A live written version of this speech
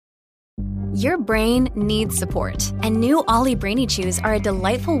Your brain needs support, and new Ollie Brainy Chews are a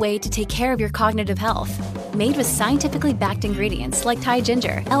delightful way to take care of your cognitive health. Made with scientifically backed ingredients like Thai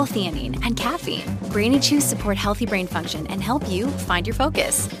ginger, L-theanine, and caffeine, Brainy Chews support healthy brain function and help you find your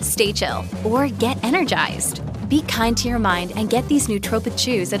focus, stay chill, or get energized. Be kind to your mind and get these nootropic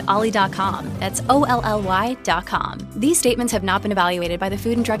chews at ollie.com. That's OLLY.com. These statements have not been evaluated by the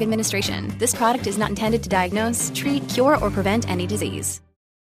Food and Drug Administration. This product is not intended to diagnose, treat, cure, or prevent any disease.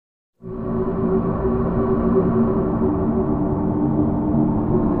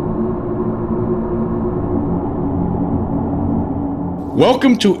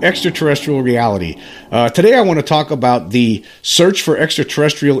 Welcome to Extraterrestrial Reality. Today I want to talk about the Search for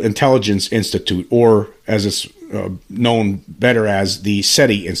Extraterrestrial Intelligence Institute, or as it's known better as the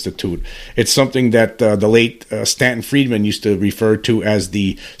SETI Institute. It's something that the late Stanton Friedman used to refer to as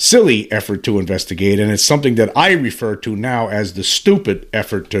the silly effort to investigate, and it's something that I refer to now as the stupid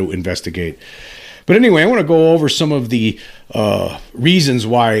effort to investigate. But anyway, I want to go over some of the reasons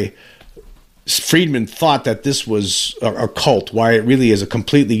why Friedman thought that this was a cult, why it really is a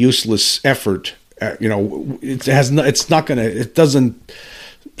completely useless effort. It doesn't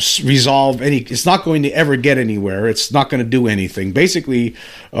resolve any, it's not going to ever get anywhere. It's not going to do anything. Basically,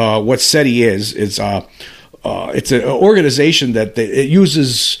 what SETI is, it's an organization that it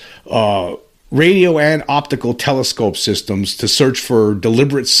uses radio and optical telescope systems to search for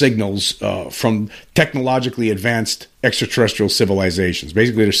deliberate signals from technologically advanced extraterrestrial civilizations.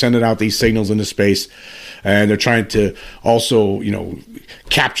 Basically, they're sending out these signals into space, and they're trying to also,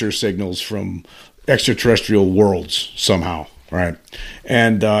 capture signals from extraterrestrial worlds somehow, right?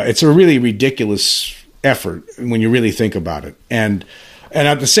 And it's a really ridiculous effort when you really think about it. And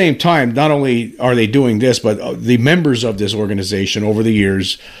at the same time, not only are they doing this, but the members of this organization over the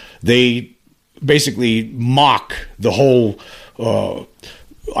years, they basically mock the whole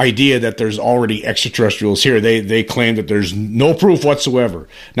idea that there's already extraterrestrials here. They claim that there's no proof whatsoever.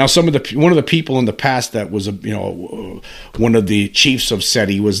 Now, one of the people in the past that was one of the chiefs of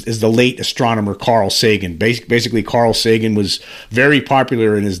SETI is the late astronomer Carl Sagan. Basically, Carl Sagan was very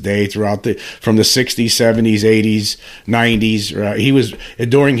popular in his day from the 60s, 70s, 80s, 90s. He was,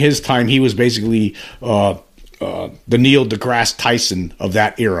 during his time, he was basically the Neil deGrasse Tyson of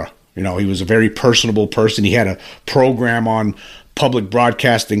that era. He was a very personable person. He had a program on public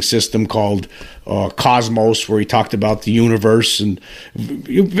broadcasting system called Cosmos, where he talked about the universe, and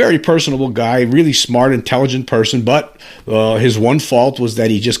very personable guy, really smart, intelligent person. But his one fault was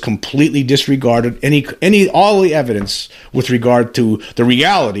that he just completely disregarded all the evidence with regard to the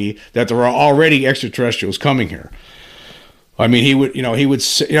reality that there are already extraterrestrials coming here. I mean, he would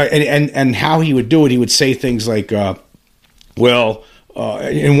say, and how he would do it, he would say things like, out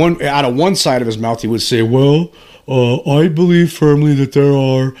of one side of his mouth, he would say, I believe firmly that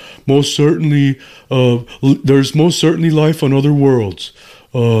there's most certainly life on other worlds.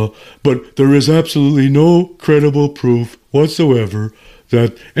 But there is absolutely no credible proof whatsoever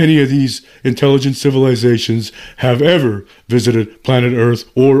that any of these intelligent civilizations have ever visited planet Earth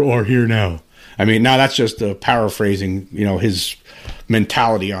or are here now. I mean, now that's just paraphrasing, his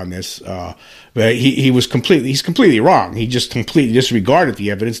mentality on this. But he's completely wrong. He just completely disregarded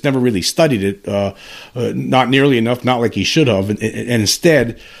the evidence, never really studied it, not nearly enough, not like he should have. And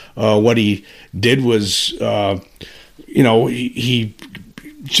instead, what he did was, he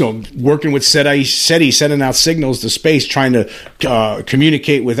working with SETI, sending out signals to space, trying to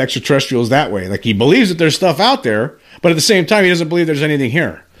communicate with extraterrestrials that way. Like, he believes that there's stuff out there, but at the same time, he doesn't believe there's anything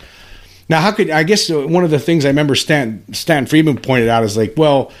here. Now, I guess one of the things I remember Stan Friedman pointed out is like,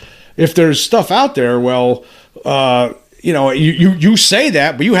 well, if there's stuff out there, you say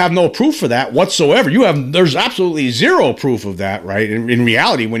that, but you have no proof for that whatsoever. There's absolutely zero proof of that, right? In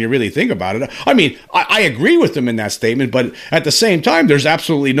reality, when you really think about it, I mean, I agree with him in that statement, but at the same time, there's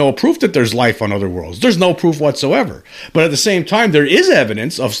absolutely no proof that there's life on other worlds. There's no proof whatsoever. But at the same time, there is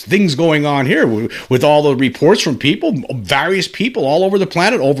evidence of things going on here with all the reports from various people all over the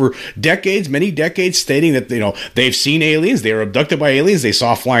planet over decades, many decades, stating that, they've seen aliens, they were abducted by aliens, they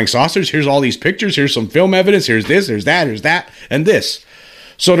saw flying saucers, here's all these pictures, here's some film evidence, here's this, there's that, and this.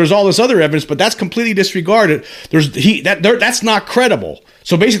 So there's all this other evidence, but that's completely disregarded. That's not credible.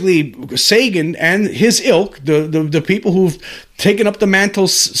 So basically, Sagan and his ilk, the people who've taken up the mantle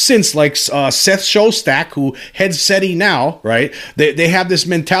since, like Seth Shostak, who heads SETI now, right? They have this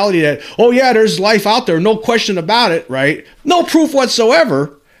mentality that, oh yeah, there's life out there, no question about it, right? No proof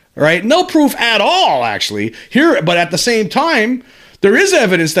whatsoever, right? No proof at all, actually. Here, but at the same time, there is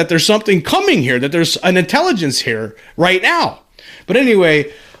evidence that there's something coming here, that there's an intelligence here right now. But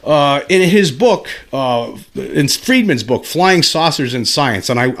anyway, in his book, in Friedman's book, Flying Saucers in Science,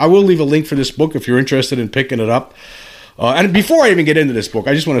 and I will leave a link for this book if you're interested in picking it up. And before I even get into this book,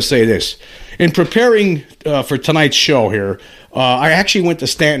 I just want to say this. In preparing for tonight's show here, I actually went to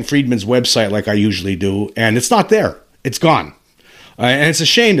Stanton Friedman's website like I usually do, and it's not there. It's gone. And it's a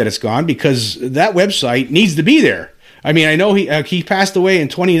shame that it's gone because that website needs to be there. I mean, I know he passed away in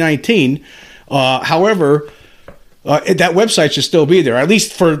 2019. However, that website should still be there, at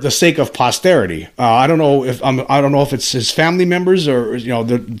least for the sake of posterity. I don't know if it's his family members or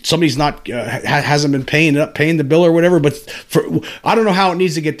somebody's not hasn't been paying the bill or whatever. But I don't know how it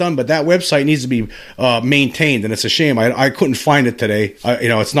needs to get done. But that website needs to be maintained, and it's a shame. I couldn't find it today.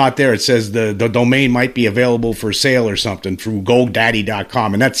 It's not there. It says the domain might be available for sale or something through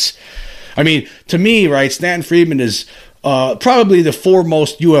GoDaddy.com, and that's, I mean, to me, right? Stanton Friedman is probably the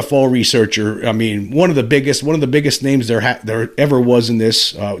foremost UFO researcher. I mean, one of the biggest names there ever was in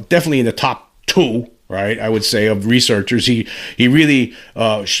this. Definitely in the top 2, right? I would say, of researchers. He really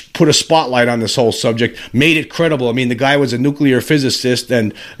put a spotlight on this whole subject, made it credible. I mean, the guy was a nuclear physicist,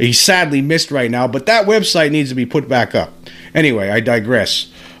 and he's sadly missed right now. But that website needs to be put back up. Anyway, I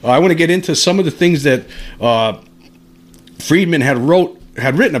digress. I want to get into some of the things that Friedman had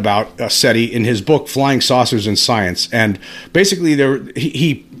written about SETI in his book Flying Saucers in Science, and basically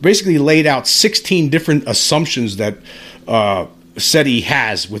he basically laid out 16 different assumptions that SETI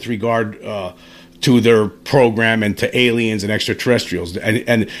has with regard to their program and to aliens and extraterrestrials.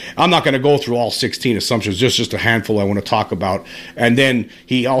 And I'm not going to go through all 16 assumptions, just a handful I want to talk about. And then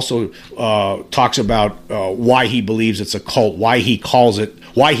he also talks about why he believes it's a cult, why he called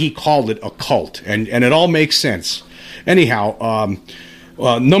it a cult, and it all makes sense. Anyhow,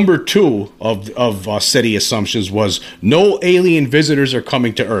 number 2 of SETI assumptions was no alien visitors are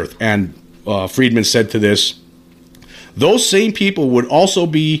coming to Earth. And Friedman said to this, those same people would also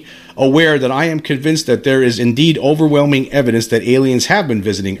be aware that I am convinced that there is indeed overwhelming evidence that aliens have been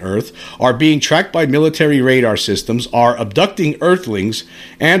visiting Earth, are being tracked by military radar systems, are abducting Earthlings,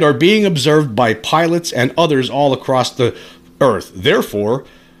 and are being observed by pilots and others all across the Earth. Therefore,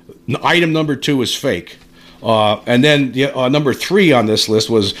 item number 2 is fake. And then number 3 on this list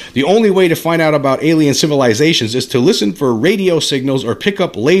was the only way to find out about alien civilizations is to listen for radio signals or pick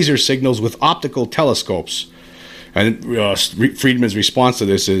up laser signals with optical telescopes. And Friedman's response to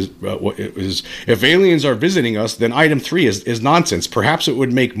this is if aliens are visiting us, then item 3 is nonsense. Perhaps it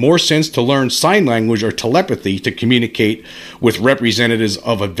would make more sense to learn sign language or telepathy to communicate with representatives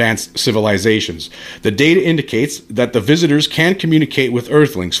of advanced civilizations. The data indicates that the visitors can communicate with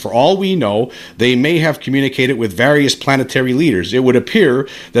Earthlings. For all we know, they may have communicated with various planetary leaders. It would appear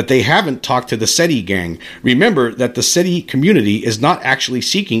that they haven't talked to the SETI gang. Remember that the SETI community is not actually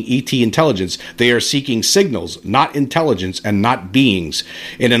seeking ET intelligence. They are seeking signals, not intelligence and not beings.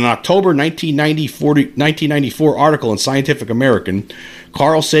 In an October 1994 article in Scientific American,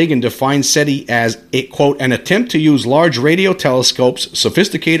 Carl Sagan defined SETI as a, quote, an attempt to use large radio telescopes,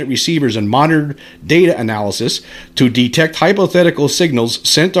 sophisticated receivers, and modern data analysis to detect hypothetical signals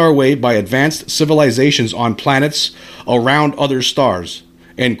sent our way by advanced civilizations on planets around other stars,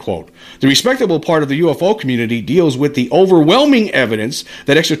 end quote. The respectable part of the UFO community deals with the overwhelming evidence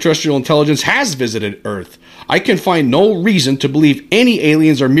that extraterrestrial intelligence has visited Earth. I can find no reason to believe any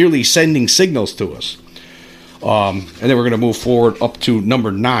aliens are merely sending signals to us. And then we're going to move forward up to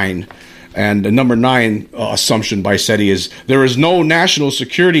number 9. And the number 9 assumption by SETI is there is no national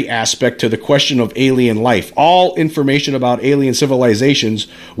security aspect to the question of alien life. All information about alien civilizations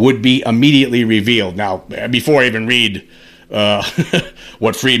would be immediately revealed. Now, before I even read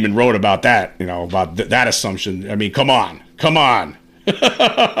what Friedman wrote about that, about that assumption, I mean, come on.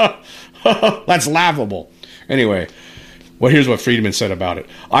 That's laughable. Anyway, well, here's what Friedman said about it.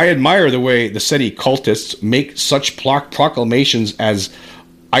 I admire the way the SETI cultists make such proclamations as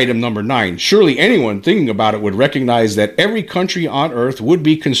item number 9. Surely anyone thinking about it would recognize that every country on Earth would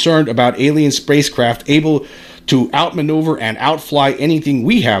be concerned about alien spacecraft able to outmaneuver and outfly anything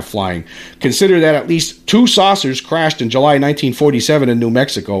we have flying. Consider that at least 2 saucers crashed in July 1947 in New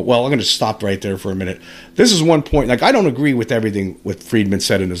Mexico. Well, I'm going to stop right there for a minute. This is one point. I don't agree with everything what Friedman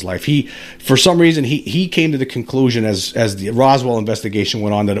said in his life. For some reason, he came to the conclusion as the Roswell investigation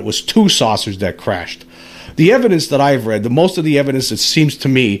went on that it was 2 saucers that crashed. The evidence that I've read, most of the evidence, it seems to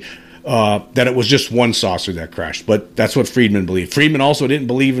me, that it was just 1 saucer that crashed, but that's what Friedman believed. Friedman also didn't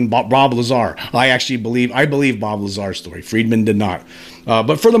believe in Bob Lazar. I believe Bob Lazar's story. Friedman did not.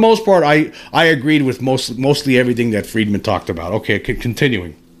 But for the most part, I agreed with mostly everything that Friedman talked about. Okay,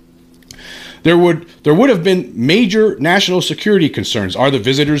 continuing. There would have been major national security concerns. Are the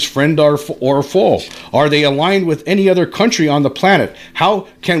visitors friend or foe? Are they aligned with any other country on the planet? How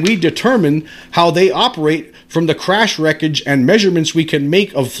can we determine how they operate from the crash wreckage and measurements we can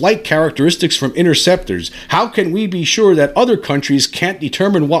make of flight characteristics from interceptors? How can we be sure that other countries can't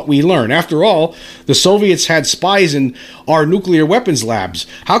determine what we learn? After all, the Soviets had spies in our nuclear weapons labs.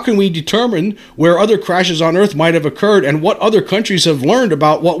 How can we determine where other crashes on Earth might have occurred and what other countries have learned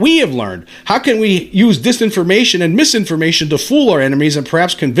about what we have learned? How can we use disinformation and misinformation to fool our enemies and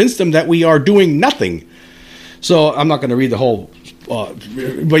perhaps convince them that we are doing nothing? So I'm not going to read the whole,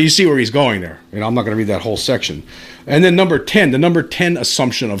 but you see where he's going there. I'm not going to read that whole section. And then the number 10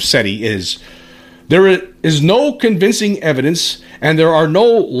 assumption of SETI is there is no convincing evidence and there are no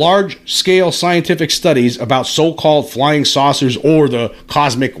large-scale scientific studies about so-called flying saucers or the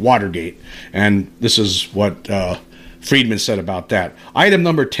cosmic Watergate. And this is what Friedman said about that. Item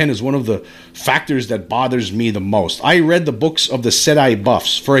number 10 is one of the factors that bothers me the most. I read the books of the SETI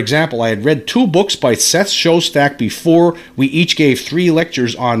buffs. For example, I had read 2 books by Seth Shostak before we each gave 3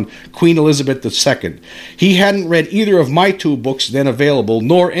 lectures on Queen Elizabeth II. He hadn't read either of my 2 books then available,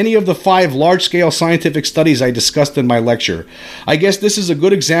 nor any of the 5 large-scale scientific studies I discussed in my lecture. I guess this is a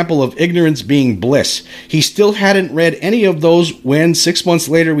good example of ignorance being bliss. He still hadn't read any of those when, 6 months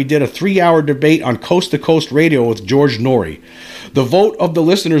later, we did a 3-hour debate on Coast to Coast Radio with George Norrie. The vote of the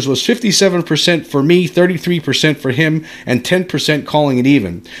listeners was 57% for me, 33% for him, and 10% calling it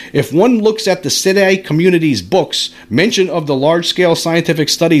even. If one looks at the SETI community's books, mention of the large-scale scientific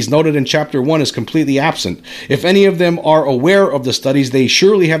studies noted in Chapter 1 is completely absent. If any of them are aware of the studies, they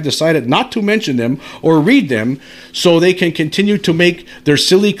surely have decided not to mention them or read them so they can continue to make their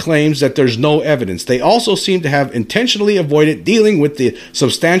silly claims that there's no evidence. They also seem to have intentionally avoided dealing with the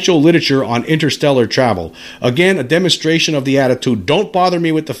substantial literature on interstellar travel. Again, a demonstration of the attitude, don't bother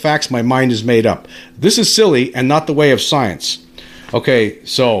me with the facts, my mind is made up. This is silly and not the way of science. Okay,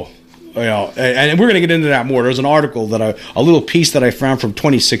 so, and we're going to get into that more. There's an article a little piece that I found from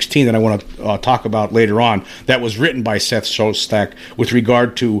 2016 that I want to talk about later on that was written by Seth Shostak with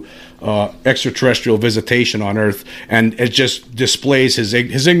regard to extraterrestrial visitation on Earth, and it just displays his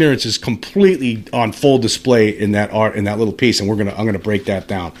ignorance is completely on full display in that little piece, and I'm going to break that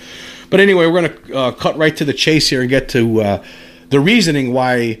down. But anyway, we're going to cut right to the chase here and get to the reasoning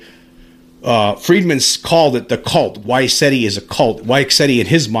why Friedman's called it the cult, why SETI is a cult, why SETI in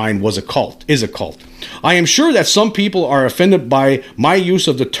his mind is a cult. I am sure that some people are offended by my use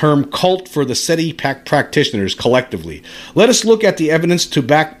of the term cult for the SETI practitioners collectively. Let us look at the evidence to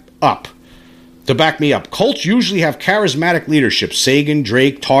back me up. Cults usually have charismatic leadership. Sagan,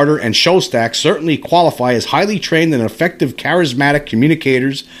 Drake, Tarter, and Shostak certainly qualify as highly trained and effective charismatic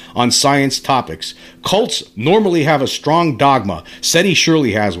communicators on science topics. Cults normally have a strong dogma. SETI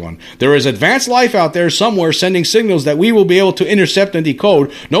surely has one. There is advanced life out there somewhere sending signals that we will be able to intercept and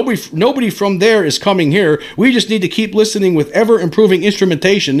decode. Nobody from there is coming here. We just need to keep listening with ever-improving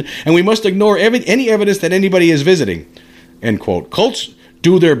instrumentation, and we must ignore any evidence that anybody is visiting. End quote. Cults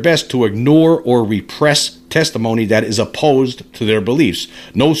do their best to ignore or repress testimony that is opposed to their beliefs.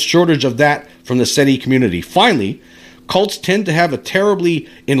 No shortage of that from the SETI community. Finally, cults tend to have a terribly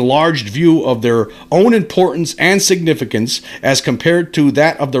enlarged view of their own importance and significance as compared to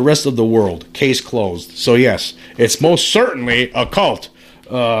that of the rest of the world. Case closed. So yes, it's most certainly a cult.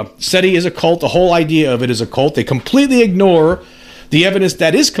 SETI is a cult. The whole idea of it is a cult. They completely ignore the evidence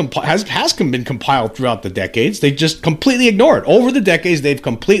that has been compiled throughout the decades. They just completely ignore it. Over the decades, they've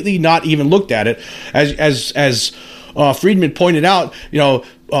completely not even looked at it. As Friedman pointed out,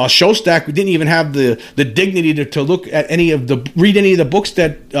 Shostak didn't even have the dignity to look at read any of the books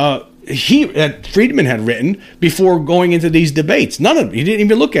that Friedman had written before going into these debates. None of it. He didn't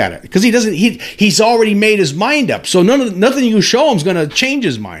even look at it because he's already made his mind up. So nothing you show him is going to change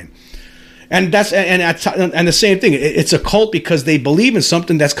his mind. And the same thing. It's a cult because they believe in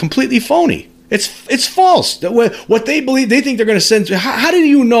something that's completely phony. It's false. What they believe, they think they're going to send. How do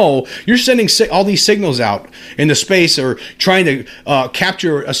you know you're sending all these signals out into space or trying to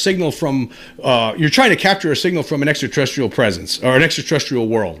capture a signal from? You're trying to capture a signal from an extraterrestrial presence or an extraterrestrial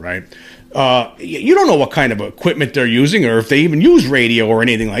world, right? You don't know what kind of equipment they're using or if they even use radio or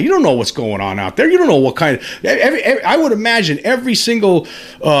anything like that. You don't know what's going on out there. You don't know what kind of... I would imagine every single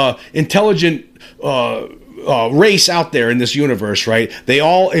intelligent race out there in this universe, right? They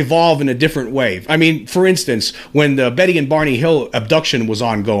all evolve in a different way. I mean, for instance, when the Betty and Barney Hill abduction was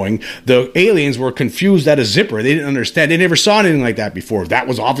ongoing, the aliens were confused at a zipper. They didn't understand. They never saw anything like that before. That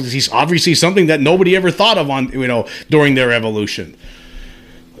was obviously something that nobody ever thought of during their evolution.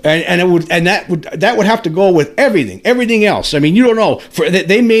 that would have to go with everything else. I mean, you don't know.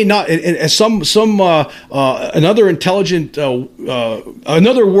 They may not. Another intelligent,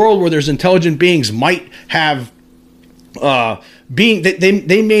 another world where there's intelligent beings might have.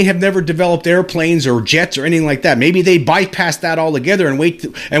 They may have never developed airplanes or jets or anything like that. Maybe they bypassed that altogether and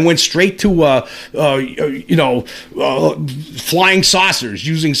went straight to flying saucers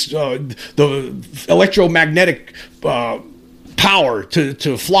using the electromagnetic power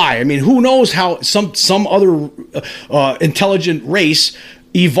to fly. I mean, who knows how some other intelligent race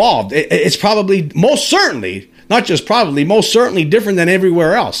evolved? It's probably most certainly different than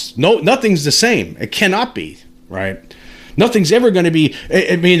everywhere else. Nothing's the same. It cannot be, right? Nothing's ever going to be.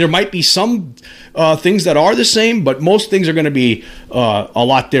 I mean, there might be some things that are the same, but most things are going to be a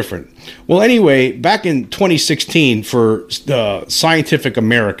lot different. Well, anyway, back in 2016 for Scientific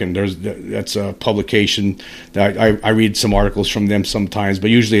American, that's a publication that I read some articles from them sometimes, but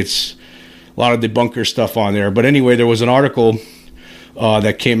usually it's a lot of debunker stuff on there. But anyway, there was an article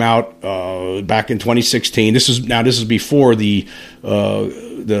that came out back in 2016. This is before the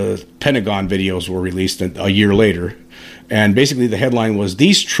Pentagon videos were released a year later. And basically the headline was,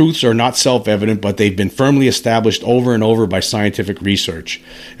 "These truths are not self-evident, but they've been firmly established over and over by scientific research."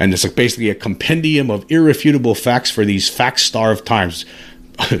 And it's basically a compendium of irrefutable facts for these fact-starved times.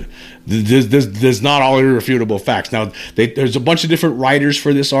 There's not all irrefutable facts. Now, there's a bunch of different writers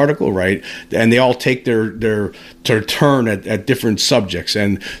for this article, right? And they all take their turn at different subjects.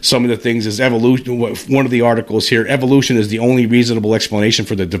 And some of the things is evolution. One of the articles here, evolution is the only reasonable explanation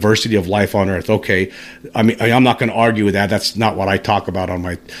for the diversity of life on Earth. Okay, I mean, I'm not going to argue with that. That's not what I talk about on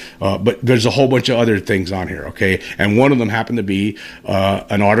my. But there's a whole bunch of other things on here. Okay, and one of them happened to be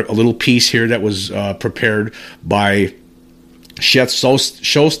a little piece here that was prepared by Seth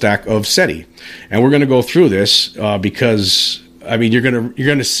Shostak of SETI, and we're going to go through this because I mean you're going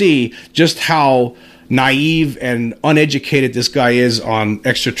to see just how naive and uneducated this guy is on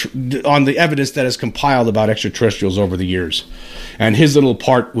the evidence that is compiled about extraterrestrials over the years. And his little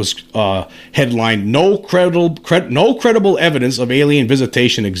part was headlined, "No credible evidence of alien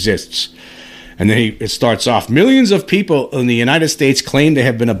visitation exists." And then it starts off, "Millions of people in the United States claim they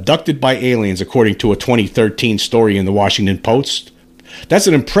have been abducted by aliens, according to a 2013 story in the Washington Post. That's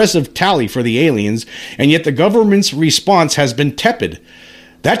an impressive tally for the aliens, and yet the government's response has been tepid.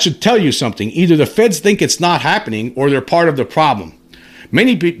 That should tell you something. Either the feds think it's not happening, or they're part of the problem.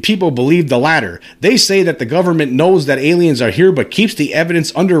 Many people believe the latter. They say that the government knows that aliens are here, but keeps the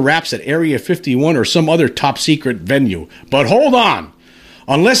evidence under wraps at Area 51 or some other top-secret venue. But hold on.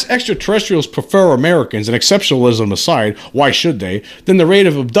 Unless extraterrestrials prefer Americans, and exceptionalism aside, why should they? Then the rate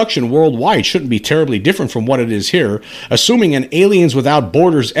of abduction worldwide shouldn't be terribly different from what it is here. Assuming an Aliens Without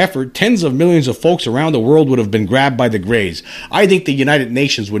Borders effort, tens of millions of folks around the world would have been grabbed by the Greys. I think the United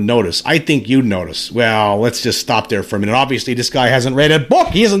Nations would notice. I think you'd notice." Well, let's just stop there for a minute. Obviously, this guy hasn't read a book.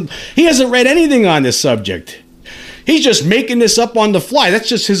 He hasn't read anything on this subject. He's just making this up on the fly. That's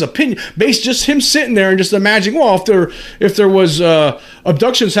just his opinion, based just him sitting there and just imagining, well, if there was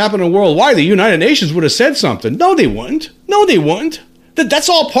abductions happening worldwide, the United Nations would have said something. No, they wouldn't. That's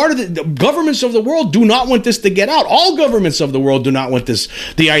all part of the governments of the world do not want this to get out. All governments of the world do not want this.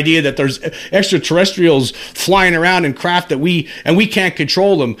 The idea that there's extraterrestrials flying around in craft that we can't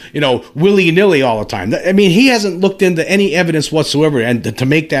control them, willy-nilly all the time. I mean, he hasn't looked into any evidence whatsoever and to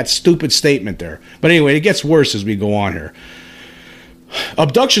make that stupid statement there. But anyway, it gets worse as we go on here.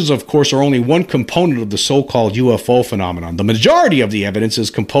 Abductions, of course, are only one component of the so-called UFO phenomenon. The majority of the evidence is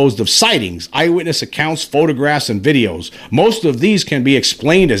composed of sightings, eyewitness accounts, photographs, and videos. Most of these can be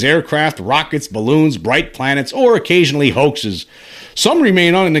explained as aircraft, rockets, balloons, bright planets, or occasionally hoaxes. Some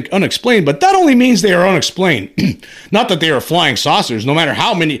remain unexplained, but that only means they are unexplained. Not that they are flying saucers, no matter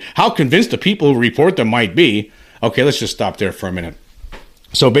how convinced the people who report them might be. Okay, let's just stop there for a minute.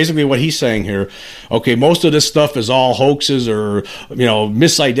 So basically what he's saying here, okay, most of this stuff is all hoaxes or,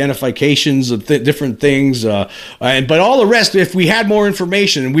 misidentifications of different things. But all the rest, if we had more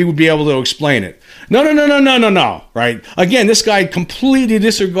information, we would be able to explain it. No, right? Again, this guy completely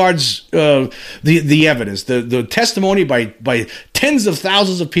disregards the evidence, the testimony by tens of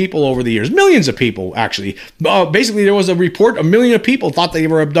thousands of people over the years, millions of people, actually. Basically, there was a report, 1 million of people thought they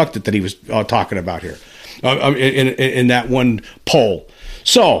were abducted that he was talking about here in that one poll.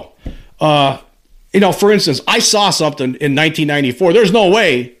 So, for instance, I saw something in 1994. There's no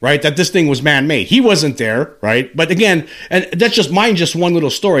way, right, that this thing was man-made. He wasn't there, right? But again, and that's just one little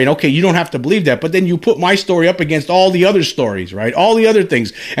story. And okay, you don't have to believe that, but then you put my story up against all the other stories, right? All the other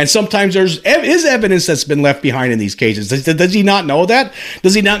things. And sometimes there is evidence that's been left behind in these cases. Does he not know that?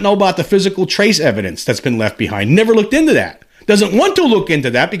 Does he not know about the physical trace evidence that's been left behind? Never looked into that. doesn't want to look into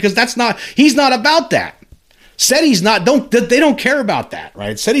that because he's not about that. SETI's not, they don't care about that,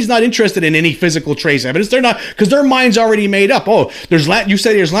 right? SETI's not interested in any physical trace evidence. They're not, because their mind's already made up. Oh, you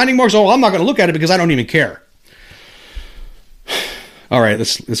said there's landing marks. Oh, I'm not going to look at it because I don't even care. All right,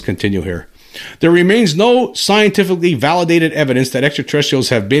 let's continue here. There remains no scientifically validated evidence that extraterrestrials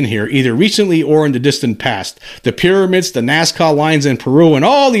have been here, either recently or in the distant past. The pyramids, the Nazca lines in Peru, and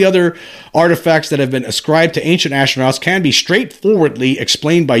all the other artifacts that have been ascribed to ancient astronauts can be straightforwardly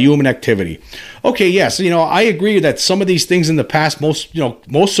explained by human activity. Okay, yes, I agree that some of these things in the past most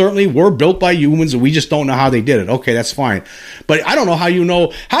certainly were built by humans, and we just don't know how they did it. Okay, that's fine. But I don't know how you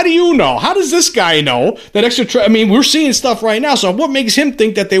know. How do you know? How does this guy know that we're seeing stuff right now, so what makes him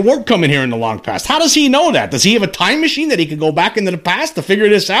think that they weren't coming here in the long past? How does he know that? Does he have a time machine that he could go back into the past to figure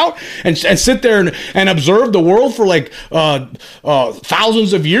this out and sit there and observe the world for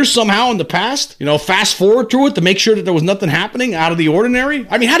thousands of years somehow in the past? Fast forward through it to make sure that there was nothing happening out of the ordinary?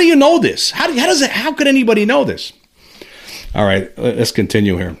 I mean, how do you know this? How could anybody know this? All right, let's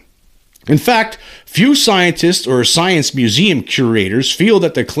continue here. In fact, few scientists or science museum curators feel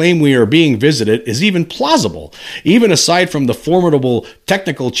that the claim we are being visited is even plausible. Even aside from the formidable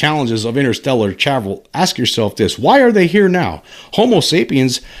technical challenges of interstellar travel, ask yourself this: why are they here now? Homo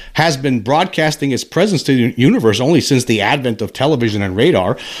sapiens has been broadcasting its presence to the universe only since the advent of television and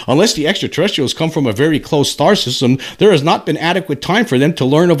radar. Unless the extraterrestrials come from a very close star system, there has not been adequate time for them to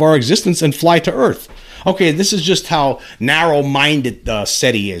learn of our existence and fly to Earth. Okay, this is just how narrow-minded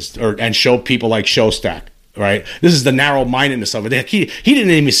SETI is, and show people like Shostak, right? This is the narrow-mindedness of it. He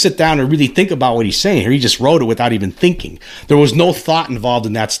didn't even sit down and really think about what he's saying here. He just wrote it without even thinking. There was no thought involved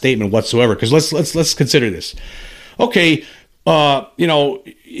in that statement whatsoever. Because let's consider this. Okay, so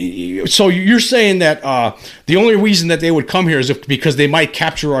you're saying that the only reason that they would come here is because they might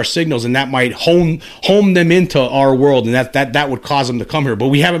capture our signals, and that might home them into our world, and that would cause them to come here. But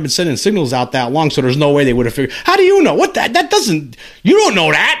we haven't been sending signals out that long, so there's no way they would have figured. How do you know what that doesn't? You don't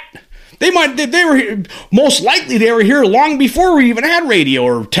know that. They were here, most likely they were here long before we even had radio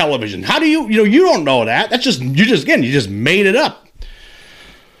or television. How do you don't know that? That's you just made it up.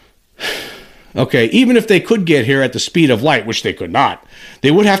 Okay, even if they could get here at the speed of light, which they could not,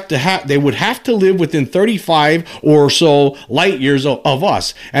 they would have to live within 35 or so light years of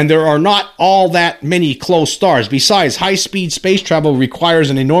us, and there are not all that many close stars. Besides, high-speed space travel requires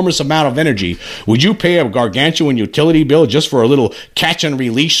an enormous amount of energy. Would you pay a gargantuan utility bill just for a little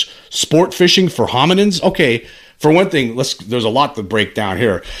catch-and-release sport fishing for hominins? Okay. For one thing, there's a lot to break down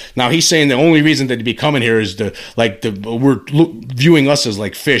here. Now, he's saying the only reason that they'd be coming here is we're viewing us as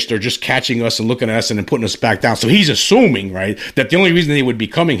like fish. They're just catching us and looking at us and then putting us back down. So he's assuming, right, that the only reason they would be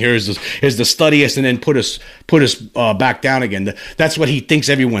coming here is to study us and then put us back down again. That's what he thinks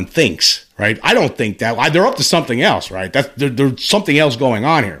everyone thinks, right? I don't think that. They're up to something else, right? There's something else going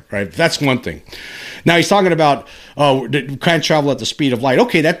on here, right? That's one thing. Now he's talking about can't travel at the speed of light.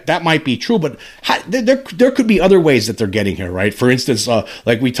 Okay, that might be true, but there could be other ways that they're getting here, right? For instance,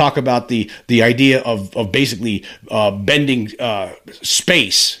 like we talk about the idea of basically bending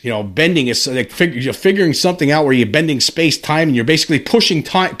space. Bending is like you're figuring something out where you're bending space time, and you're basically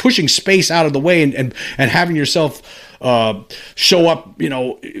pushing space out of the way and having yourself show up,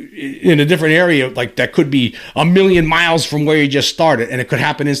 in a different area, like that could be a million miles from where you just started, and it could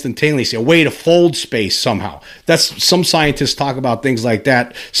happen instantaneously, a way to fold space somehow. Some scientists talk about things like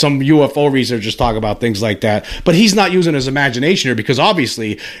that. Some UFO researchers talk about things like that, but he's not using his imagination here, because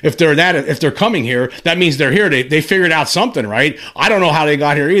obviously if they're coming here, that means they're here. They figured out something, right? I don't know how they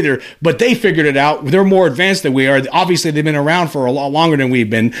got here either, but they figured it out. They're more advanced than we are. Obviously they've been around for a lot longer than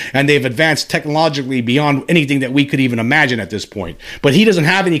we've been, and they've advanced technologically beyond anything that we could even imagine at this point. But he doesn't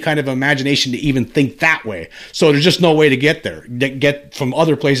have any kind of imagination to even think that way. So there's just no way to get there, get from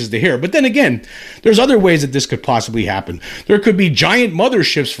other places to here. But then again, there's other ways that this could possibly happen. There could be giant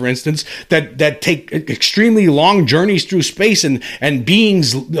motherships, for instance, that take extremely long journeys through space, and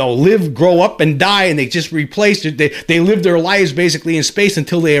beings live, grow up, and die, and they just replace it. They live their lives basically in space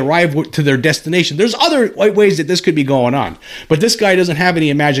until they arrive to their destination. There's other ways that this could be going on. But this guy doesn't have any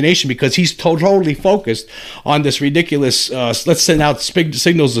imagination, because he's totally focused on this ridiculous, let's send out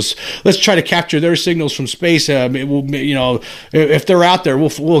signals. Let's try to capture their signals from space. If they're out there,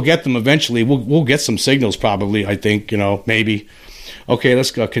 we'll get them eventually. We'll get some signals probably, I think, maybe. Okay,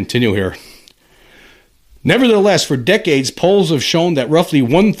 let's continue here. Nevertheless, for decades, polls have shown that roughly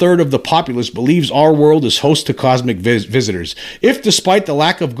 1/3 of the populace believes our world is host to cosmic visitors. If, despite the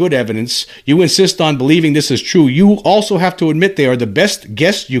lack of good evidence, you insist on believing this is true, you also have to admit they are the best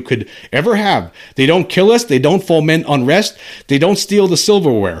guests you could ever have. They don't kill us, they don't foment unrest, they don't steal the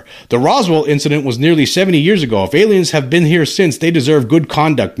silverware. The Roswell incident was nearly 70 years ago. If aliens have been here since, they deserve good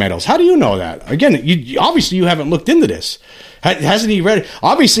conduct medals. How do you know that? Again, obviously you haven't looked into this. Hasn't he read it?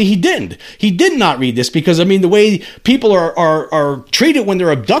 Obviously he didn't. He did not read this because, I mean, the way people are treated when they're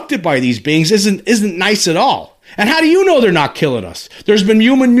abducted by these beings isn't nice at all. And how do you know they're not killing us? There's been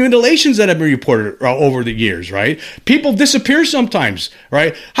human mutilations that have been reported over the years, right? People disappear sometimes,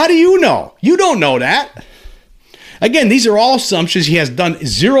 right? How do you know? You don't know that. Again, these are all assumptions. He has done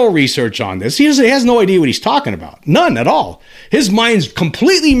zero research on this. He has no idea what he's talking about. None at all. His mind's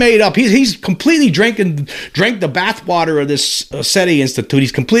completely made up. He's completely drank the bathwater of this SETI Institute.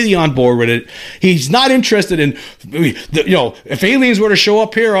 He's completely on board with it. He's not interested in, if aliens were to show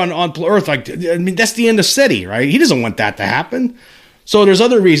up here on Earth, that's the end of SETI, right? He doesn't want that to happen. So there's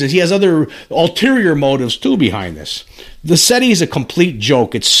other reasons. He has other ulterior motives too behind this. The SETI is a complete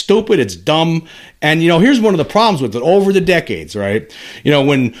joke. It's stupid. It's dumb. And, here's one of the problems with it over the decades, right?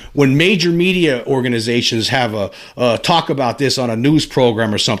 When major media organizations have a talk about this on a news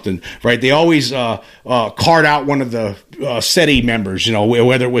program or something, right? They always card out one of the SETI members,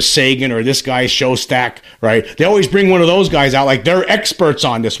 whether it was Sagan or this guy Shostak, right? They always bring one of those guys out like they're experts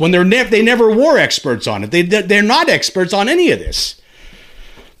on this when they never were experts on it. They're not experts on any of this.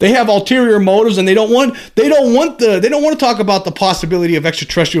 They have ulterior motives, and they don't want to talk about the possibility of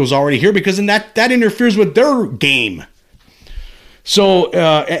extraterrestrials already here because then that interferes with their game. So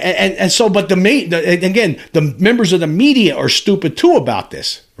but the members of the media are stupid too about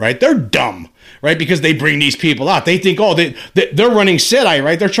this, right? They're dumb, right? Because they bring these people out. They think, they're running SETI,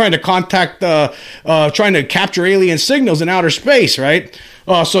 right? They're trying to trying to capture alien signals in outer space, right?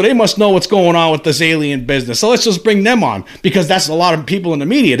 So they must know what's going on with this alien business. So let's just bring them on because that's a lot of people in the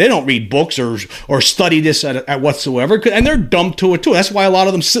media. They don't read books or study this at whatsoever, and they're dumb to it too. That's why a lot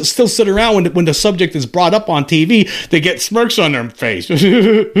of them still sit around when the subject is brought up on TV. They get smirks on their face.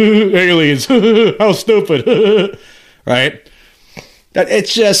 Aliens, how stupid, right?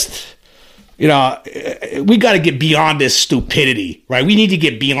 It's just. We got to get beyond this stupidity, right? We need to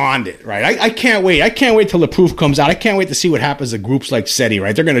get beyond it, right? I can't wait. I can't wait till the proof comes out. I can't wait to see what happens to groups like SETI,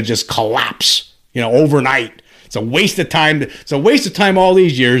 right? They're going to just collapse, overnight. It's a waste of time. It's a waste of time all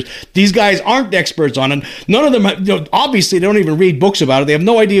these years. These guys aren't experts on it. None of them, obviously, they don't even read books about it. They have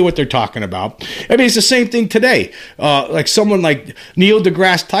no idea what they're talking about. I mean, it's the same thing today. Like someone like Neil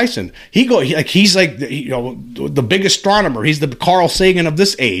deGrasse Tyson. He's like the big astronomer. He's the Carl Sagan of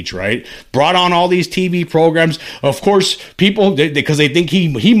this age, right? Brought on all these TV programs. Of course, people, because they think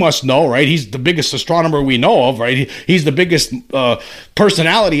he must know, right? He's the biggest astronomer we know of, right? He's the biggest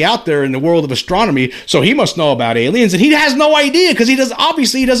personality out there in the world of astronomy, so he must know about aliens, and he has no idea because he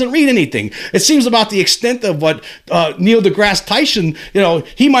doesn't read anything. It seems about the extent of what Neil deGrasse Tyson,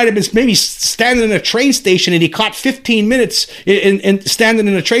 he might have been maybe standing in a train station and he caught 15 minutes in standing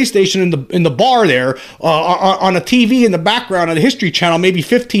in a train station in the bar there on a TV in the background on the History Channel, maybe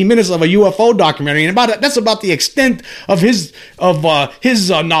 15 minutes of a UFO documentary, and that's about the extent of his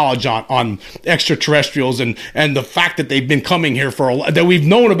knowledge on extraterrestrials and the fact that they've been coming here that we've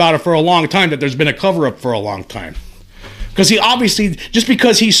known about it for a long time, that there's been a cover-up for a long time. Because he obviously, just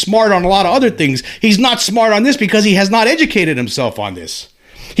because he's smart on a lot of other things, he's not smart on this because he has not educated himself on this.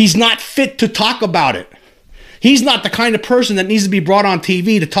 He's not fit to talk about it. He's not the kind of person that needs to be brought on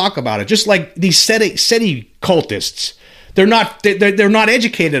TV to talk about it. Just like these SETI cultists. They're not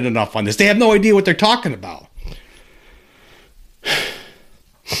educated enough on this. They have no idea what they're talking about.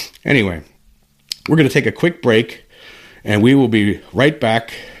 Anyway, we're going to take a quick break, and we will be right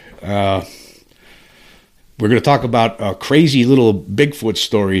back. We're going to talk about a crazy little Bigfoot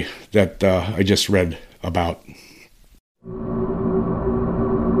story that I just read about.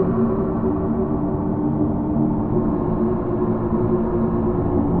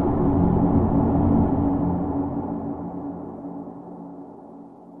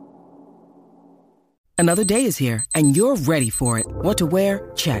 Another day is here, and you're ready for it. What to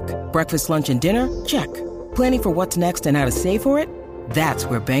wear? Check. Breakfast, lunch, and dinner? Check. Planning for what's next and how to save for it? That's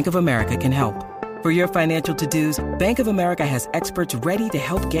where Bank of America can help. For your financial to-dos, Bank of America has experts ready to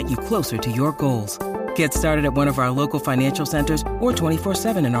help get you closer to your goals. Get started at one of our local financial centers or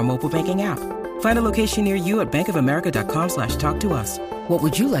 24/7 in our mobile banking app. Find a location near you at bankofamerica.com/talktous. What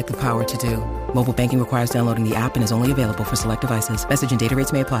would you like the power to do? Mobile banking requires downloading the app and is only available for select devices. Message and data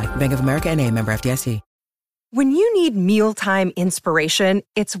rates may apply. Bank of America NA, member FDIC. When you need mealtime inspiration,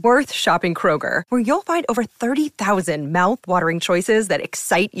 it's worth shopping Kroger, where you'll find over 30,000 mouth-watering choices that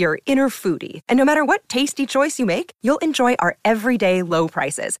excite your inner foodie. And no matter what tasty choice you make, you'll enjoy our everyday low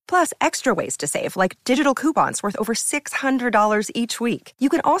prices, plus extra ways to save, like digital coupons worth over $600 each week. You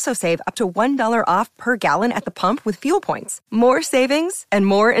can also save up to $1 off per gallon at the pump with fuel points. More savings and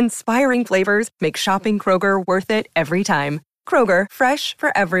more inspiring flavors make shopping Kroger worth it every time. Kroger, fresh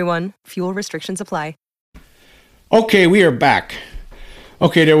for everyone. Fuel restrictions apply. Okay, we are back.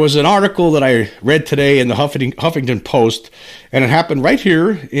 Okay, there was an article that I read today in the Huffington Post, and it happened right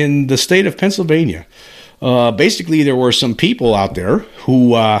here in the state of Pennsylvania. Basically, there were some people out there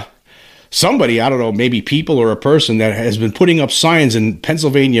who, somebody, I don't know, maybe people or a person that has been putting up signs in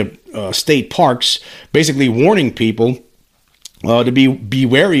Pennsylvania state parks, basically warning people to be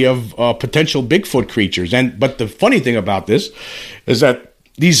wary of potential Bigfoot creatures. But the funny thing about this is that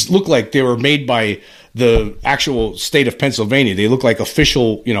these look like they were made by the actual state of Pennsylvania. They look like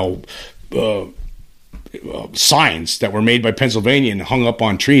official, signs that were made by Pennsylvania and hung up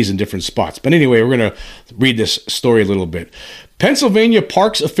on trees in different spots. But anyway, we're going to read this story a little bit. Pennsylvania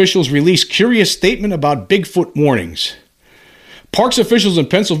parks officials release curious statement about Bigfoot warnings. Parks officials in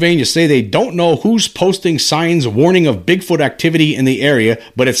Pennsylvania say they don't know who's posting signs warning of Bigfoot activity in the area,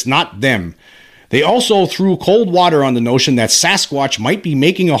 but it's not them. They also threw cold water on the notion that Sasquatch might be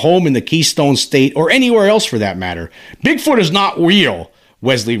making a home in the Keystone State or anywhere else for that matter. Bigfoot is not real,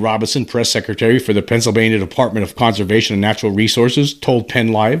 Wesley Robinson, press secretary for the Pennsylvania Department of Conservation and Natural Resources, told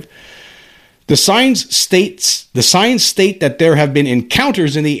Penn Live. The signs state that there have been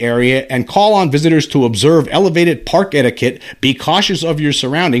encounters in the area and call on visitors to observe elevated park etiquette, be cautious of your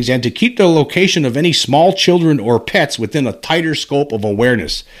surroundings, and to keep the location of any small children or pets within a tighter scope of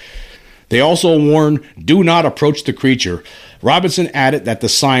awareness. They also warn, do not approach the creature. Robinson added that the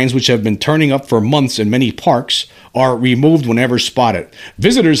signs, which have been turning up for months in many parks, are removed whenever spotted.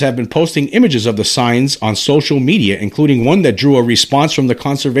 Visitors have been posting images of the signs on social media, including one that drew a response from the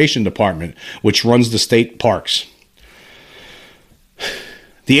Conservation Department, which runs the state parks.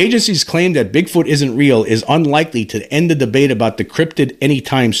 The agency's claim that Bigfoot isn't real is unlikely to end the debate about the cryptid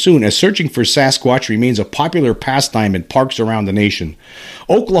anytime soon, as searching for Sasquatch remains a popular pastime in parks around the nation.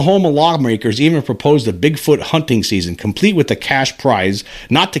 Oklahoma lawmakers even proposed a Bigfoot hunting season, complete with a cash prize,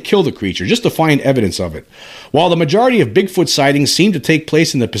 not to kill the creature, just to find evidence of it. While the majority of Bigfoot sightings seem to take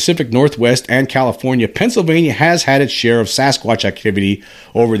place in the Pacific Northwest and California, Pennsylvania has had its share of Sasquatch activity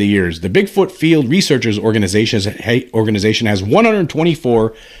over the years. The Bigfoot Field Researchers Organization has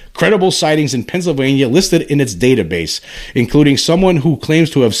 124 credible sightings in Pennsylvania listed in its database, including someone who claims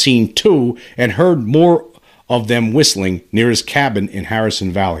to have seen 2 and heard more of them whistling near his cabin in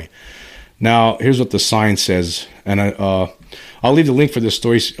Harrison Valley. Now, here's what the sign says, and I'll leave the link for this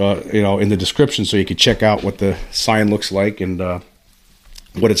story, in the description, so you can check out what the sign looks like and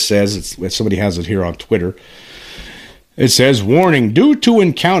what it says. Somebody has it here on Twitter. It says, warning, due to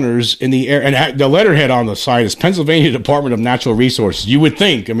encounters in the air, and the letterhead on the sign is Pennsylvania Department of Natural Resources. You would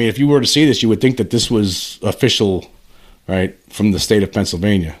think, if you were to see this, you would think that this was official, right, from the state of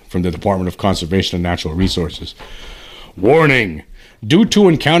Pennsylvania, from the Department of Conservation and Natural Resources. Warning, due to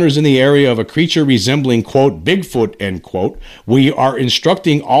encounters in the area of a creature resembling, quote, Bigfoot, end quote, we are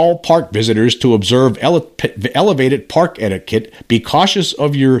instructing all park visitors to observe elevated park etiquette, be cautious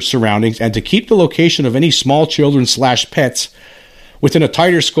of your surroundings, and to keep the location of any small children / pets within a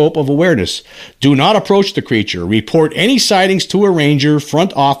tighter scope of awareness. Do not approach the creature. Report any sightings to a ranger,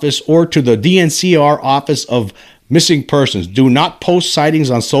 front office, or to the DNCR Office of Missing Persons. Do not post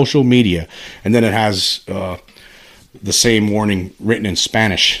sightings on social media. And then it has the same warning written in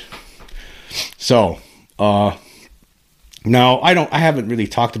Spanish. So, now I haven't really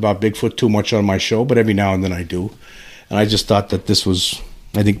talked about Bigfoot too much on my show, but every now and then I do. And I just thought that this was,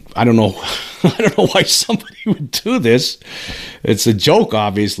 I don't know why somebody would do this. It's a joke,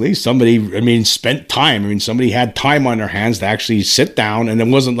 obviously. Somebody, spent time. Somebody had time on their hands to actually sit down, and it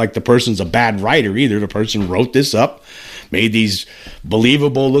wasn't like the person's a bad writer either. The person wrote this up, made these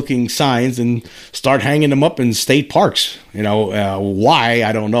believable looking signs, and start hanging them up in state parks. Why?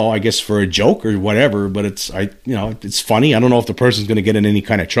 I don't know. I guess for a joke or whatever, but it's funny. I don't know if the person's going to get in any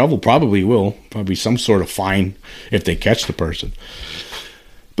kind of trouble. Probably will. Probably some sort of fine if they catch the person.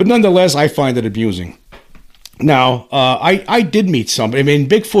 But nonetheless, I find it amusing. Now, I did meet somebody.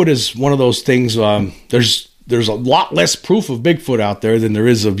 Bigfoot is one of those things. There's a lot less proof of Bigfoot out there than there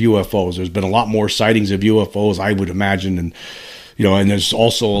is of UFOs. There's been a lot more sightings of UFOs, I would imagine, and there's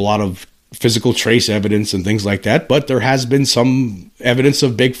also a lot of physical trace evidence and things like that. But there has been some evidence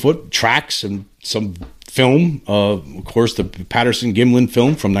of Bigfoot tracks and some film, of course, the Patterson-Gimlin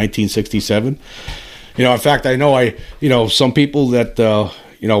film from 1967. In fact, I know some people that,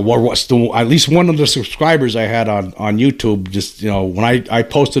 at least one of the subscribers I had on YouTube, just, when I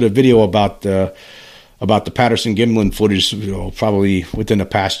posted a video about the Patterson-Gimlin footage, probably within the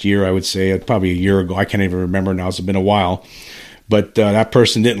past year, I would say, probably a year ago. I can't even remember now. It's been a while. But that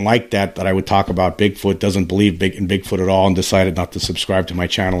person didn't like that I would talk about Bigfoot, doesn't believe in Bigfoot at all, and decided not to subscribe to my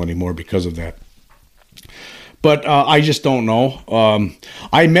channel anymore because of that. But I just don't know.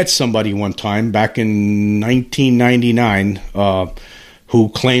 I met somebody one time back in 1999 who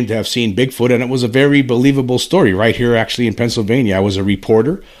claimed to have seen Bigfoot, and it was a very believable story right here actually in Pennsylvania. I was a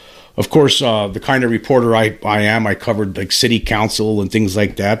reporter. Of course, the kind of reporter I am, I covered like city council and things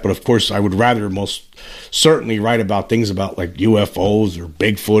like that. But of course, I would rather most certainly write about things about like UFOs or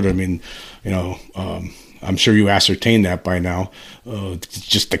Bigfoot. I mean, I'm sure you ascertained that by now. It's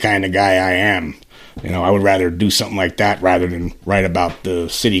just the kind of guy I am. I would rather do something like that rather than write about the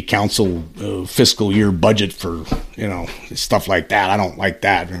city council fiscal year budget for, stuff like that. I don't like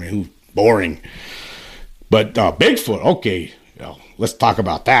that. I mean, boring. But Bigfoot, okay. Let's talk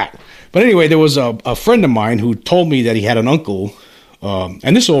about that. But anyway, there was a friend of mine who told me that he had an uncle,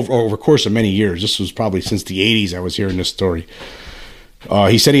 and this over the course of many years. This was probably since the 80s I was hearing this story.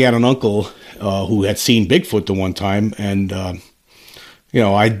 He said he had an uncle who had seen Bigfoot the one time, and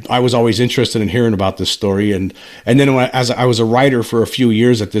I was always interested in hearing about this story. And then as I was a writer for a few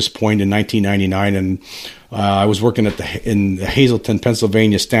years at this point in 1999, and I was working in the Hazleton,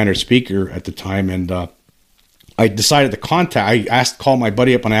 Pennsylvania Standard Speaker at the time, and I decided to called my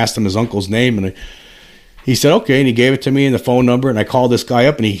buddy up and I asked him his uncle's name, and he said, okay. And he gave it to me and the phone number, and I called this guy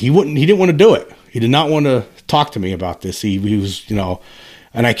up, and he didn't want to do it. He did not want to talk to me about this. He was,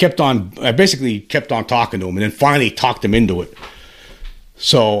 and I basically kept on talking to him, and then finally talked him into it.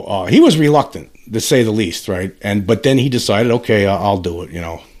 So, he was reluctant to say the least. Right. But then he decided, okay, I'll do it.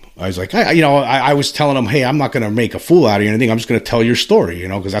 I was like, I was telling him, hey, I'm not going to make a fool out of you or anything. I'm just going to tell your story,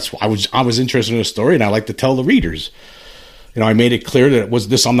 because that's what I was interested in the story, and I like to tell the readers. I made it clear that it was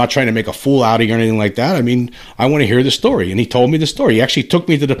this. I'm not trying to make a fool out of you or anything like that. I mean, I want to hear the story. And he told me the story. He actually took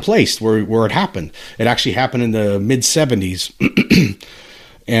me to the place where it happened. It actually happened in the mid 70s.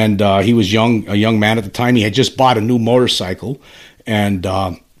 And he was a young man at the time. He had just bought a new motorcycle, and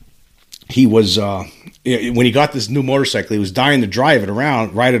he was when he got this new motorcycle, he was dying to ride it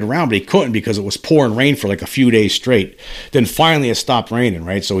around, but he couldn't because it was pouring rain for like a few days straight. Then finally it stopped raining,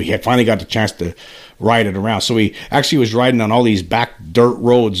 right? So he had finally got the chance to ride it around. So he actually was riding on all these back dirt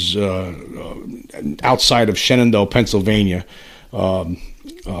roads outside of Shenandoah, Pennsylvania, a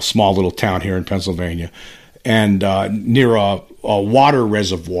small little town here in Pennsylvania, and near a water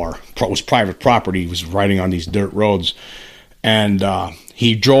reservoir. It was private property. He was riding on these dirt roads, and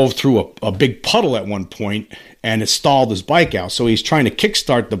he drove through a big puddle at one point, and it stalled his bike out. So he's trying to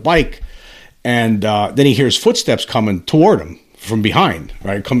kickstart the bike, and then he hears footsteps coming toward him from behind,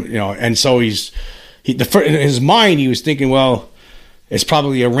 right? And so in his mind, he was thinking, well, it's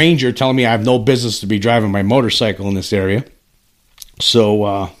probably a ranger telling me I have no business to be driving my motorcycle in this area.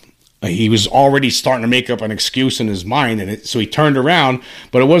 So he was already starting to make up an excuse in his mind, and so he turned around,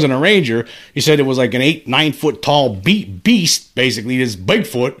 but it wasn't a ranger. He said it was like an 8-9 foot tall beast, basically this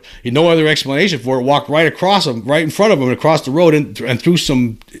Bigfoot. He had no other explanation for it. Walked right across him, right in front of him, and across the road, and through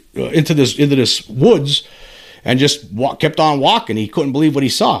some into this woods, and just kept on walking. He couldn't believe what he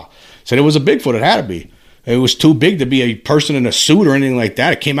saw. Said it was a Bigfoot. It had to be. It was too big to be a person in a suit or anything like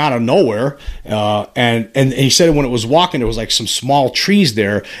that. It came out of nowhere. And he said when it was walking, there was like some small trees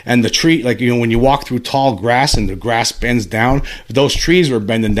there. And the tree, like, when you walk through tall grass and the grass bends down, those trees were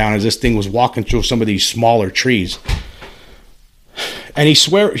bending down as this thing was walking through some of these smaller trees. And he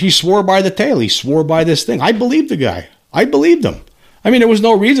swore by the tale. He swore by this thing. I believed the guy. I believed him. I mean, there was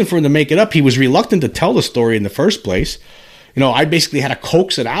no reason for him to make it up. He was reluctant to tell the story in the first place. I basically had to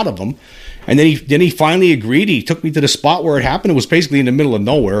coax it out of him. And then he finally agreed. He took me to the spot where it happened. It was basically in the middle of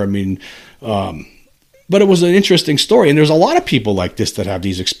nowhere. I mean, but it was an interesting story. And there's a lot of people like this that have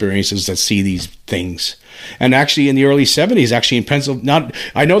these experiences, that see these things. And actually in the early 70s, actually in Pennsylvania,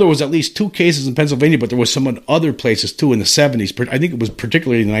 I know there was at least 2 cases in Pennsylvania, but there was some in other places too in the 70s. I think it was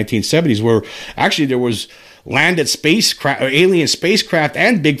particularly in the 1970s, where actually there was landed spacecraft, or alien spacecraft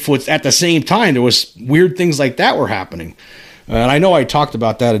and Bigfoots at the same time. There was weird things like that were happening. And I know I talked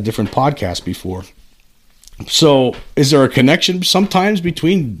about that in different podcasts before. So is there a connection sometimes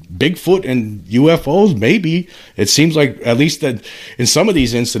between Bigfoot and UFOs? Maybe. It seems like, at least that in some of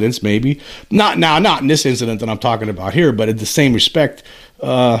these incidents, maybe. Not in this incident that I'm talking about here, but in the same respect,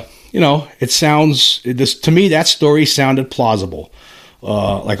 it sounds, to me, that story sounded plausible.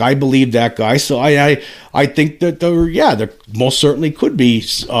 Like I believe that guy. So I think that there most certainly could be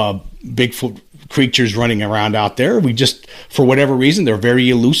Bigfoot creatures running around out there. We just, for whatever reason, they're very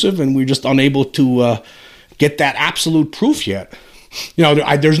elusive, and we're just unable to get that absolute proof yet.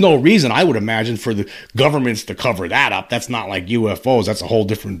 There's no reason, I would imagine, for the governments to cover that up. That's not like UFOs. That's a whole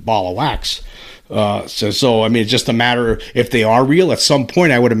different ball of wax. So I mean, it's just a matter of, if they are real, at some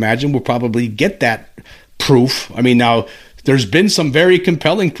point, I would imagine we'll probably get that proof. I mean, now, there's been some very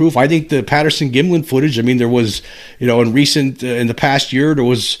compelling proof. I think the Patterson-Gimlin footage, I mean, there was, in the past year, there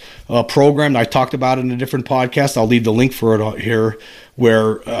was a program, I talked about it in a different podcast. I'll leave the link for it here,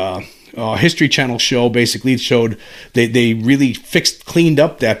 where History Channel show basically showed they really cleaned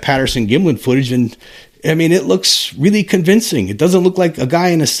up that Patterson-Gimlin footage, and I mean, it looks really convincing. It doesn't look like a guy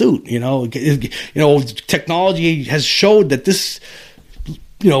in a suit. Technology has showed that this,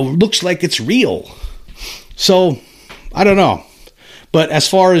 looks like it's real. So I don't know. But as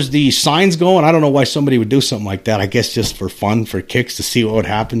far as the signs going, I don't know why somebody would do something like that. I guess just for fun, for kicks, to see what would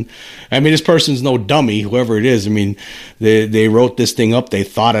happen. I mean, this person's no dummy, whoever it is. I mean, they wrote this thing up, they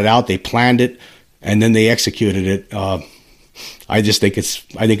thought it out, they planned it, and then they executed it. I think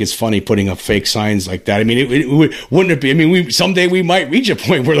it's funny putting up fake signs like that. I mean, wouldn't it be? I mean, someday we might reach a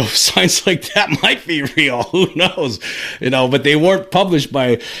point where those signs like that might be real. Who knows? But they weren't published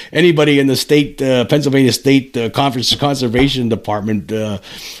by anybody in the state, Pennsylvania State Conservation Department.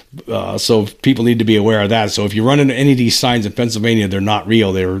 So people need to be aware of that. So if you run into any of these signs in Pennsylvania, they're not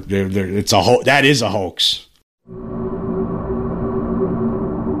real. That is a hoax.